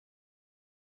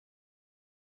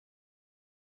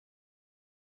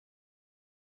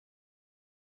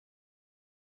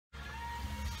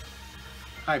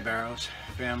Hi Barrows,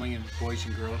 family and boys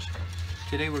and girls.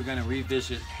 Today we're going to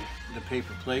revisit the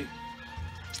paper plate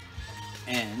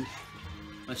and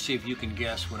let's see if you can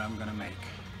guess what I'm going to make.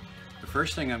 The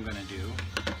first thing I'm going to do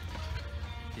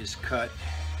is cut.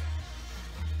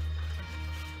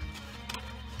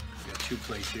 I've got two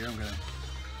plates here. I'm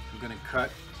going to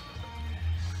cut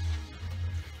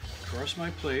across my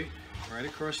plate, right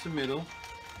across the middle.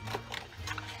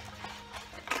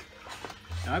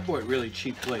 Now I bought really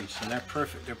cheap plates, and they're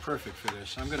perfect for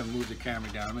this. I'm going to move the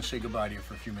camera down. I'm going to say goodbye to you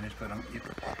for a few minutes, but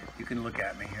you can look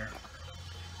at me here.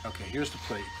 Okay, here's the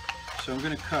plate. So I'm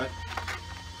going to cut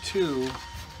to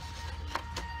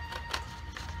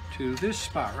this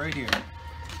spot right here.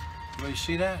 Everybody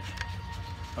see that?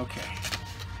 Okay.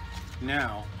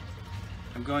 Now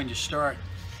I'm going to start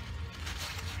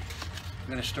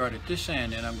at this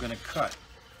end, and I'm going to cut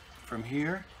from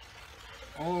here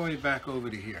all the way back over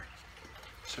to here.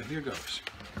 So here goes.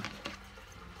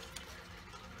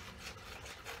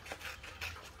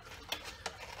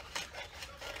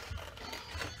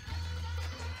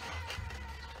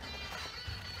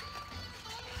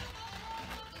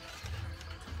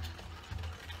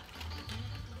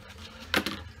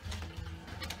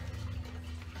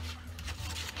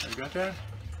 You got that?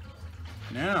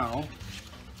 Now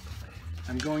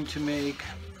I'm going to make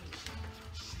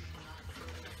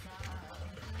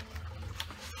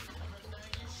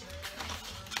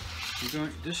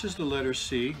this is the letter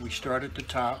C. We start at the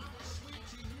top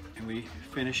and we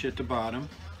finish at the bottom.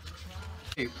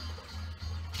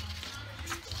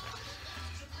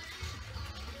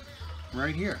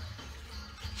 Right here.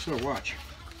 So watch.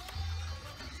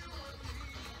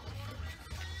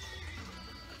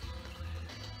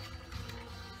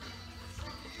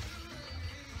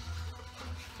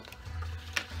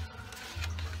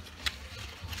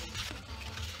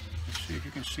 Let's see if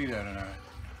you can see that or not.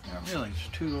 Not really, it's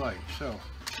too light, so.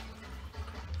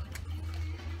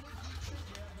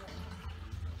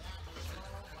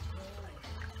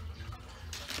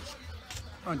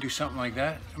 I'm going to do something like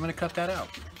that. I'm going to cut that out.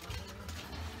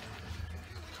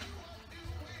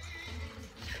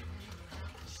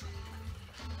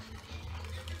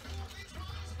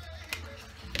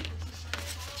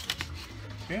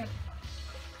 Yeah.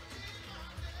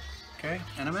 Okay,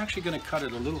 and I'm actually going to cut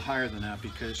it a little higher than that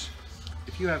because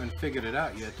if you haven't figured it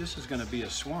out yet, this is going to be a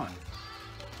swan.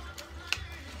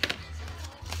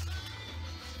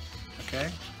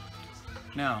 Okay?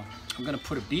 Now, I'm going to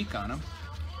put a beak on him.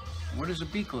 What does a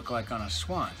beak look like on a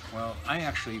swan? Well, I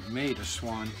actually made a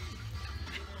swan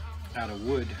out of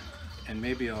wood, and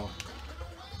maybe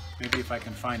if I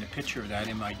can find a picture of that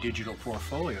in my digital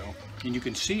portfolio, and you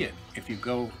can see it if you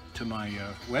go to my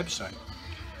website.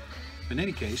 In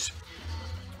any case,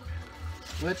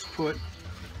 let's put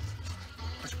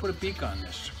a beak on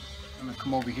this. I'm going to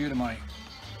come over here to my,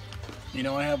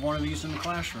 I have one of these in the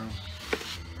classroom,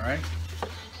 right?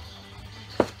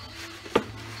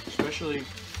 Especially,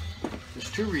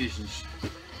 there's two reasons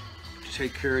to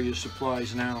take care of your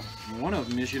supplies now. One of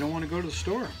them is you don't want to go to the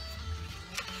store.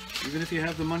 Even if you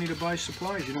have the money to buy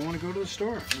supplies, you don't want to go to the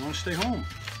store. You want to stay home.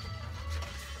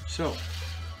 So,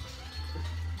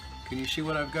 can you see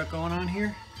what I've got going on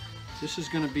here? This is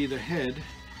going to be the head,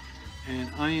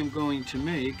 and I am going to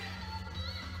make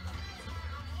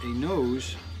a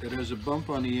nose that has a bump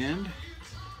on the end,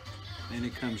 and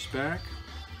it comes back,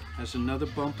 has another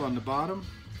bump on the bottom,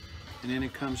 and then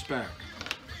it comes back.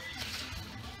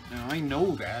 Now I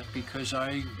know that because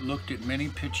I looked at many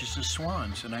pictures of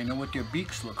swans and I know what their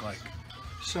beaks look like.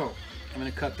 So I'm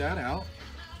going to cut that out.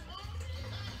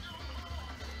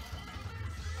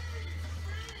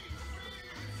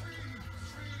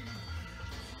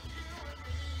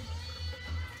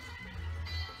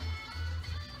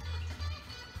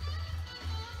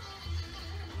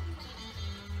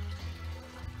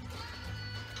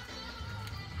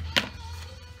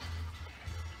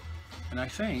 And I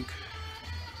think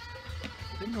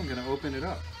I'm going to open it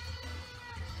up.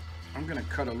 I'm going to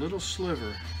cut a little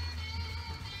sliver.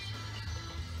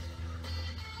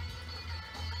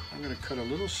 I'm going to cut a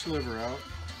little sliver out.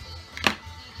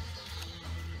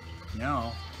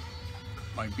 Now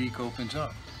my beak opens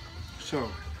up. So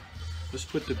let's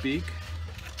put the beak.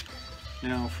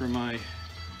 Now for my,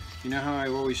 you know how I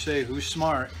always say, who's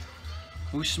smart?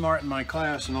 Who's smart in my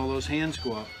class? And all those hands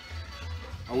go up.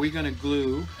 Are we going to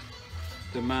glue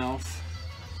the mouth?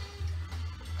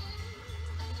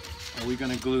 Are we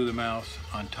going to glue the mouth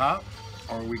on top,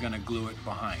 or are we going to glue it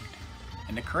behind?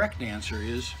 And the correct answer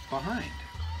is behind.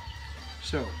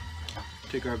 So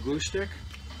take our glue stick.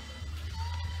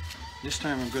 This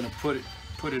time I'm going to put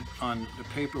it on the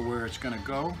paper where it's going to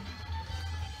go.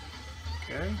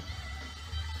 Okay.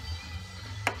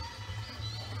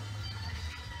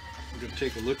 going to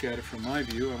take a look at it from my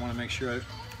view. I want to make sure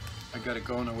I got it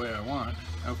going the way I want.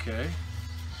 Okay.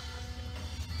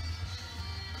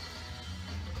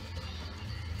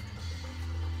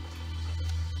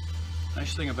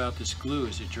 Nice thing about this glue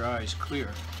is it dries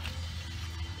clear.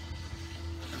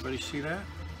 Everybody see that?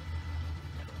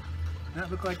 Doesn't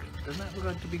that look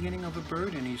like the beginning of a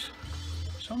bird? And he's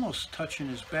almost touching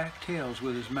his back tails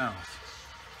with his mouth.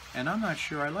 And I'm not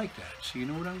sure I like that. So you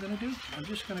know what I'm going to do? I'm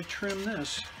just going to trim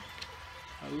this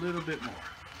a little bit more.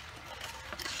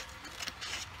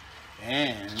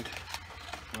 And,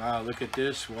 wow, look at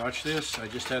this. Watch this. I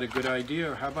just had a good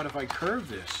idea. How about if I curve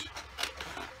this?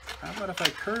 How about if I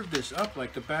curve this up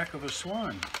like the back of a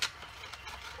swan?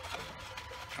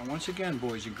 And once again,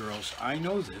 boys and girls, I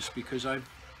know this because I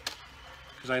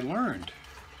learned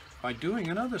by doing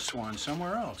another swan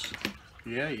somewhere else.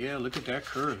 Yeah, look at that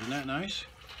curve. Isn't that nice?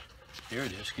 There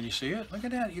it is. Can you see it? Look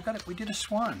at that. You got it. We did a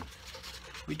swan.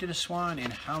 We did a swan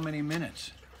in how many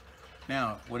minutes?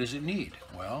 Now, what does it need?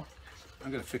 Well,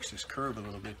 I'm going to fix this curve a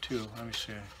little bit too. Let me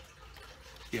see.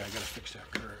 Yeah, I got to fix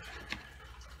that curve.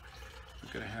 I'm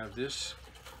going to have this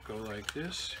go like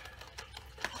this.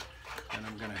 And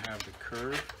I'm going to have the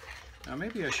curve. Now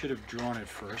maybe I should have drawn it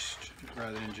first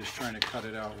rather than just trying to cut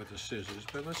it out with the scissors,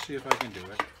 but let's see if I can do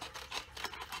it.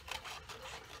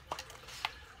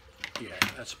 Yeah,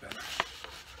 that's better.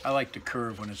 I like the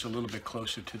curve when it's a little bit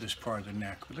closer to this part of the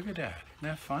neck. But look at that. Isn't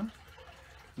that fun?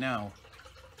 Now,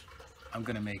 I'm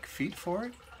going to make feet for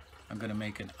it. I'm going to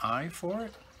make an eye for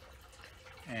it.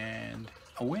 And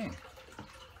a wing.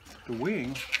 The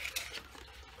wing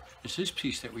is this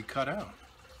piece that we cut out.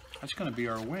 That's going to be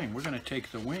our wing. We're going to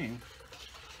take the wing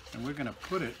and we're going to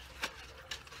put it,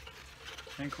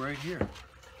 I think, right here.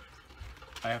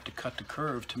 I have to cut the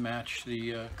curve to match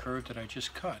the curve that I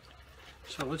just cut.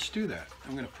 So let's do that.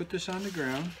 I'm going to put this on the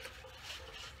ground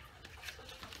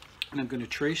and I'm going to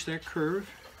trace that curve.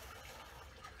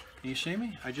 Can you see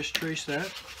me? I just traced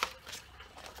that.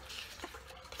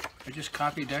 I just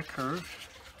copied that curve.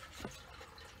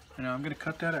 And now I'm going to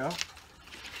cut that out.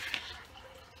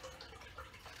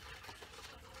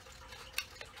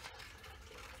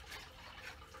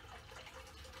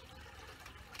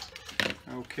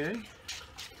 Okay.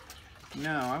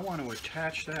 Now I want to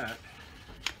attach that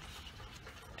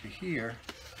to here,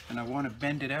 and I want to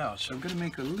bend it out. So I'm going to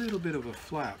make a little bit of a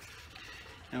flap.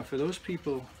 Now for those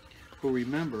people who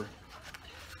remember,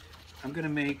 I'm going to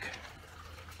make,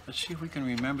 let's see if we can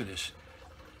remember this.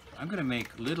 I'm going to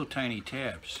make little tiny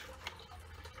tabs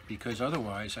because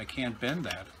otherwise I can't bend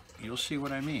that. You'll see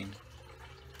what I mean.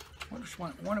 Which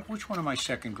one of my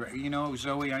second grade? You know,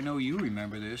 Zoe, I know you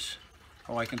remember this.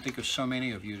 Oh, I can think of so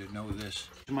many of you that know this.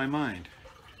 In my mind,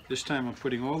 this time I'm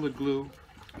putting all the glue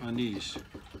on these.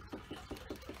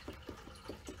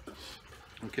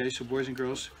 Okay, so boys and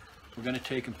girls, we're going to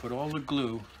take and put all the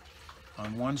glue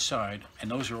on one side,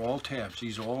 and those are all tabs.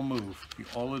 These all move.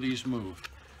 All of these move.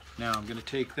 Now I'm going to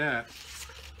take that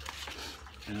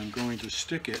and I'm going to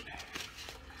stick it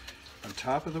on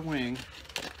top of the wing,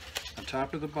 on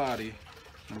top of the body.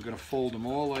 I'm going to fold them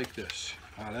all like this.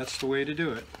 That's the way to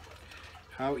do it.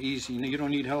 How easy. You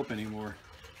don't need help anymore.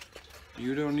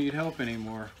 You don't need help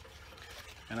anymore.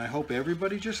 And I hope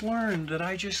everybody just learned that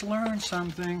I just learned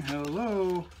something.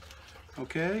 Hello.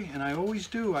 Okay, and I always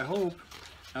do, I hope.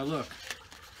 Now look,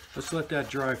 let's let that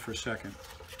dry for a second.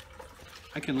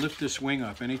 I can lift this wing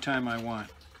up anytime I want.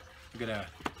 Look at that.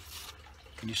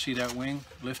 Can you see that wing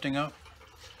lifting up?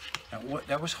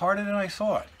 That was harder than I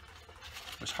thought.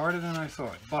 It was harder than I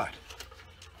thought, but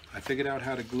I figured out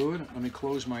how to glue it. Let me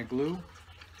close my glue.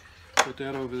 Put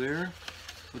that over there.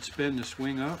 Let's bend this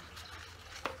wing up.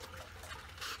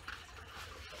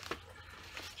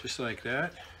 Just like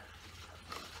that.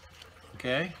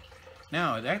 Okay.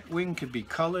 Now that wing could be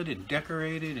colored and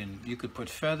decorated and you could put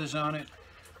feathers on it,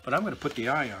 but I'm going to put the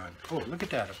eye on. Oh, look at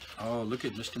that. Oh, look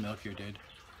at Mr. Melchior did.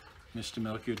 Mr.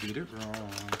 Melchior did it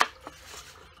wrong.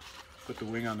 Put the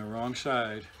wing on the wrong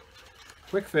side.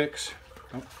 Quick fix.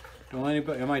 Don't let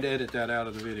anybody, I might edit that out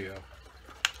of the video.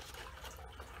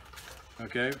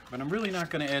 Okay, but I'm really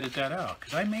not going to edit that out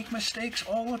because I make mistakes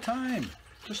all the time.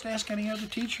 Just ask any other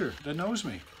teacher that knows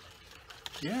me.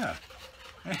 Yeah.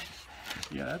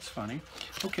 Yeah, that's funny.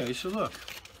 Okay, so look.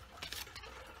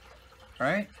 All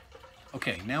right?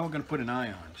 Okay, now we're going to put an eye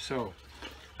on. So,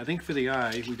 I think for the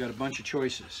eye, we got a bunch of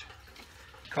choices.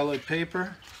 Colored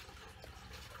paper,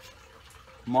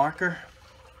 marker.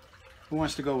 Who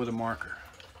wants to go with a marker?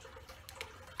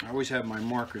 I always have my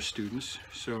marker students,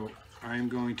 so I'm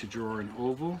going to draw an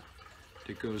oval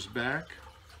that goes back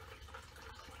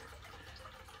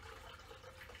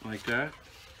like that.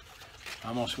 I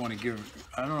almost want to give,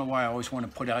 I don't know why I always want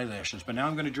to put eyelashes, but now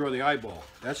I'm going to draw the eyeball.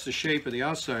 That's the shape of the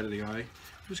outside of the eye.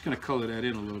 I'm just going to color that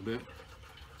in a little bit.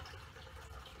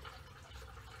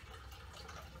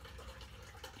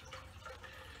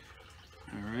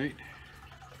 All right.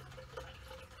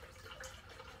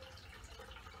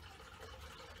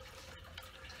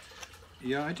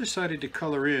 Yeah, I decided to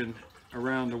color in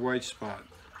around the white spot.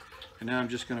 And now I'm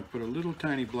just going to put a little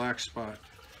tiny black spot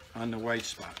on the white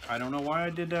spot. I don't know why I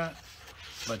did that,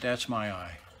 but that's my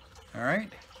eye. All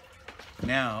right.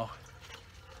 Now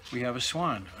we have a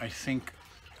swan. I think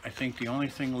the only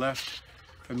thing left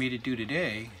for me to do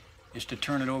today is to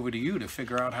turn it over to you to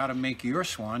figure out how to make your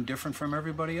swan different from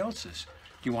everybody else's.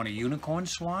 Do you want a unicorn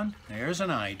swan? There's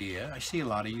an idea. I see a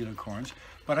lot of unicorns,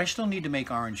 but I still need to make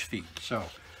orange feet. So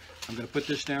I'm going to put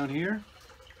this down here.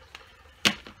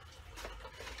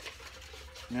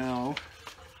 Now,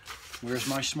 where's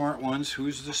my smart ones?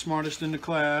 Who's the smartest in the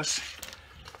class?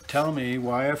 Tell me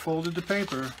why I folded the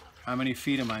paper. How many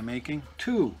feet am I making?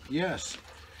 2, yes.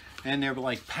 And they're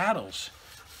like paddles.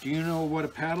 Do you know what a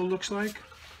paddle looks like?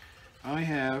 I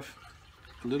have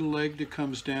a little leg that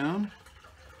comes down,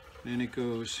 then it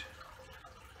goes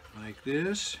like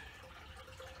this,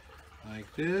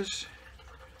 like this,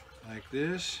 like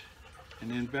this, and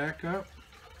then back up.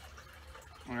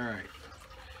 All right.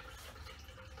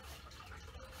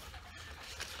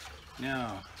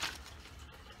 Now,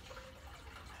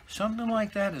 something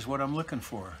like that is what I'm looking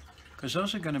for, because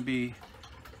those are going to be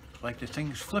like the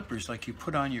things, flippers, like you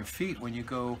put on your feet when you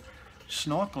go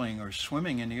snorkeling or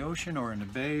swimming in the ocean or in the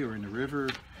bay or in the river.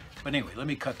 But anyway, let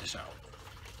me cut this out.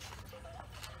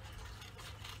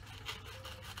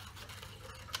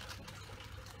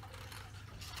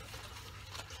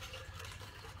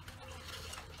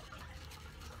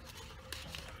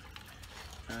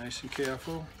 Nice and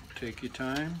careful. Take your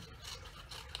time.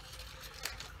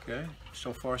 Okay,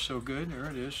 so far so good. There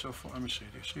it is. So far, let me see.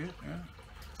 Do you see it? Yeah.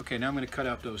 Okay, now I'm going to cut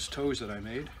out those toes that I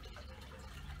made.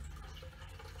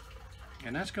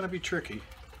 And that's going to be tricky.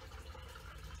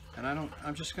 And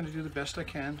I'm just going to do the best I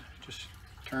can. Just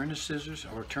turn the scissors,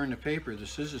 or turn the paper. The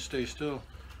scissors stay still.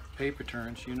 Paper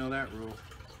turns. You know that rule.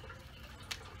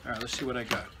 All right, let's see what I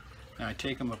got. Now I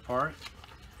take them apart.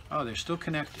 Oh, they're still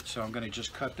connected, so I'm going to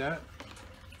just cut that.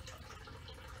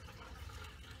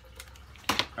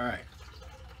 All right.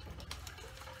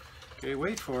 Okay,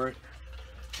 wait for it.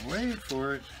 Wait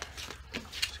for it.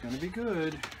 It's going to be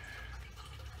good.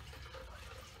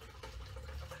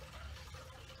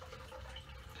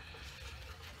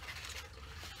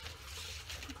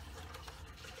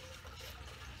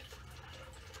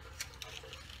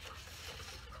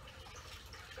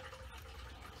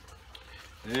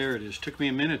 There it is. Took me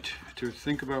a minute to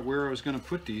think about where I was going to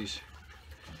put these.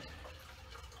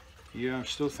 Yeah, I'm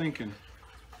still thinking.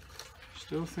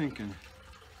 Still thinking.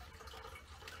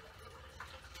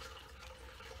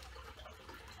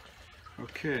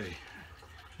 Okay,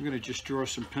 I'm going to just draw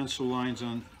some pencil lines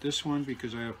on this one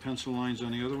because I have pencil lines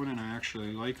on the other one and I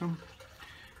actually like them.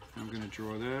 I'm going to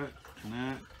draw that and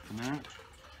that and that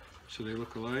so they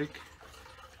look alike.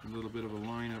 A little bit of a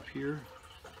line up here.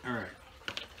 All right.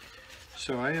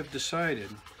 So I have decided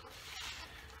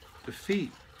the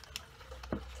feet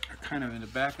are kind of in the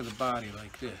back of the body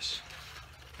like this.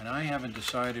 And I haven't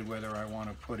decided whether I want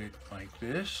to put it like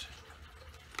this.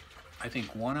 I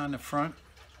think one on the front,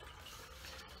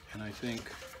 and I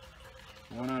think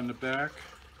one on the back,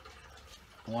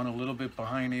 one a little bit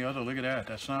behind the other. Look at that,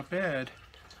 that's not bad.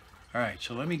 All right,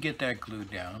 so let me get that glued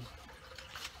down.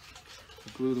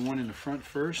 I'll glue the one in the front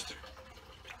first.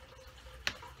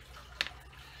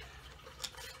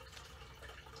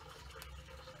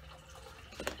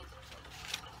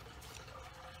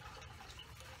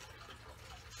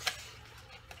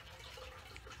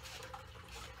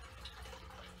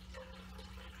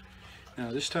 Now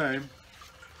this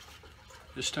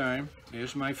time,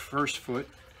 there's my first foot,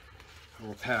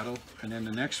 or paddle, and then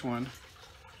the next one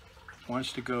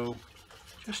wants to go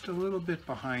just a little bit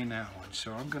behind that one.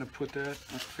 So I'm going to put that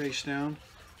face down.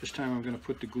 This time I'm going to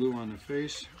put the glue on the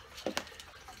face.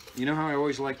 You know how I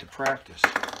always like to practice.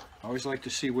 I always like to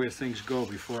see where things go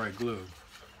before I glue.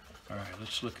 All right,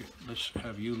 let's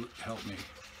have you help me.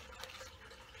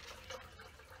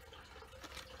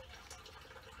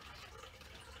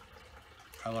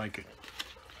 I like it.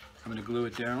 I'm going to glue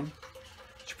it down.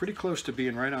 It's pretty close to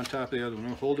being right on top of the other one.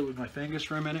 I'll hold it with my fingers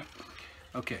for a minute.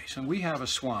 Okay, so we have a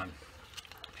swan.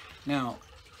 Now,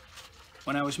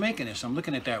 when I was making this, I'm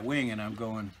looking at that wing and I'm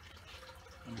going,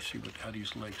 let me see how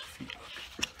these legs, feet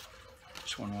look.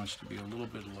 This one wants to be a little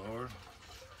bit lower.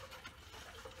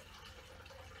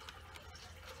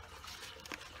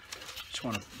 This just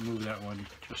want to move that one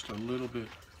just a little bit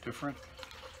different.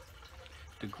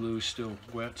 The glue's still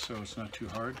wet, so it's not too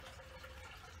hard.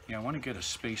 Yeah, I want to get a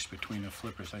space between the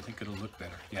flippers. I think it'll look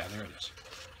better. Yeah, there it is.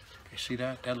 Okay, see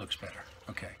that? That looks better.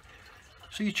 Okay.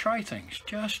 So you try things.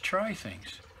 Just try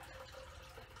things.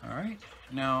 All right?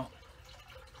 Now,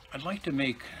 I'd like to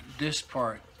make this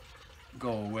part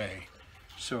go away.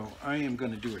 So I am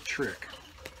going to do a trick.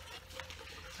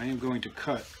 I am going to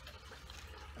cut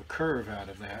a curve out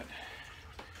of that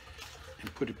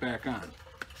and put it back on.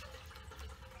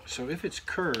 So if it's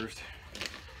curved,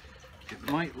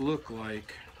 it might look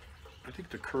like, I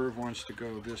think the curve wants to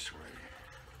go this way.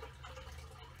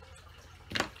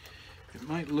 It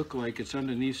might look like it's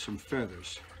underneath some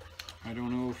feathers. I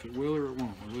don't know if it will or it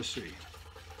won't. Well, let's see.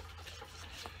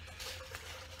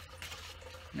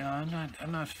 No,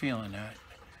 I'm not feeling that.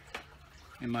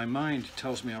 In my mind, it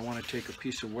tells me I want to take a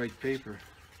piece of white paper,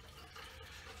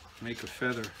 make a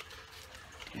feather.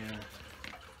 Yeah.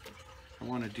 I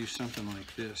want to do something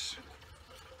like this.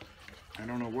 I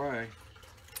don't know why,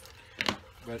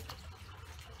 but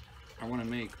I want to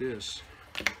make this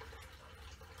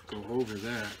go over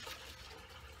that.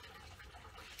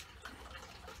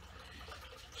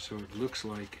 So it looks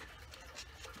like,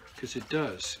 because it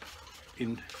does.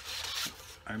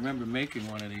 I remember making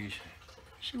one of these.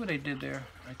 See what I did there?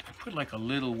 I put like a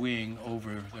little wing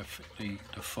over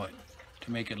the foot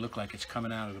to make it look like it's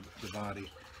coming out of the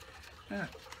body. Yeah.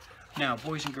 Now,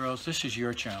 boys and girls, this is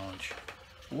your challenge.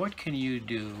 What can you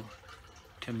do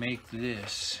to make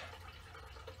this?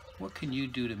 What can you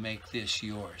do to make this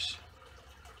yours?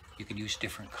 You can use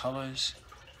different colors.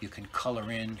 You can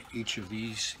color in each of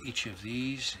these. You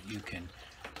can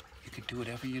do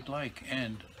whatever you'd like.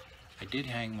 And I did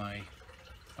hang my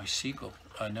seagull.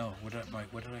 No, what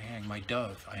did I hang? My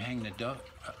dove. I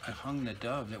hung the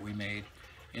dove that we made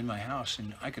in my house,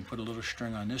 and I could put a little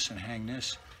string on this and hang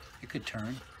this. It could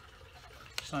turn.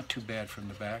 It's not too bad from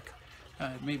the back.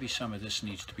 Maybe some of this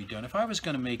needs to be done. If I was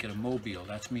going to make it a mobile,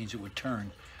 that means it would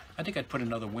turn. I think I'd put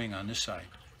another wing on this side,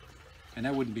 and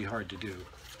that wouldn't be hard to do.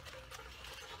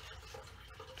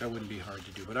 That wouldn't be hard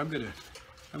to do. But I'm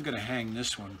gonna hang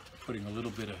this one, putting a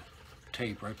little bit of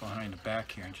tape right behind the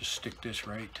back here, and just stick this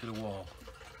right to the wall.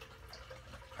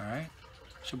 All right.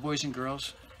 So, boys and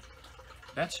girls,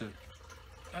 that's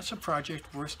a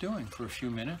project worth doing for a few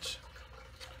minutes.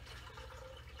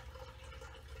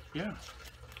 Yeah,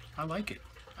 I like it.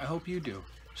 I hope you do.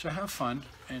 So have fun,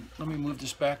 and let me move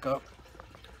this back up,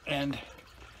 and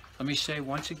let me say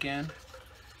once again,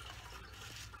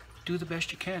 do the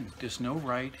best you can. There's no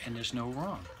right and there's no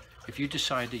wrong. If you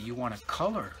decide that you want to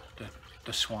color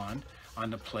the swan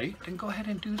on the plate, then go ahead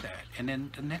and do that. And then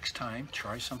the next time,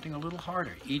 try something a little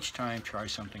harder. Each time, try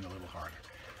something a little harder.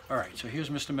 All right, so here's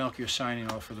Mr. Melchior signing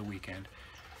off for the weekend.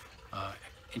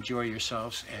 Enjoy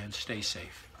yourselves and stay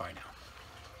safe. Bye now.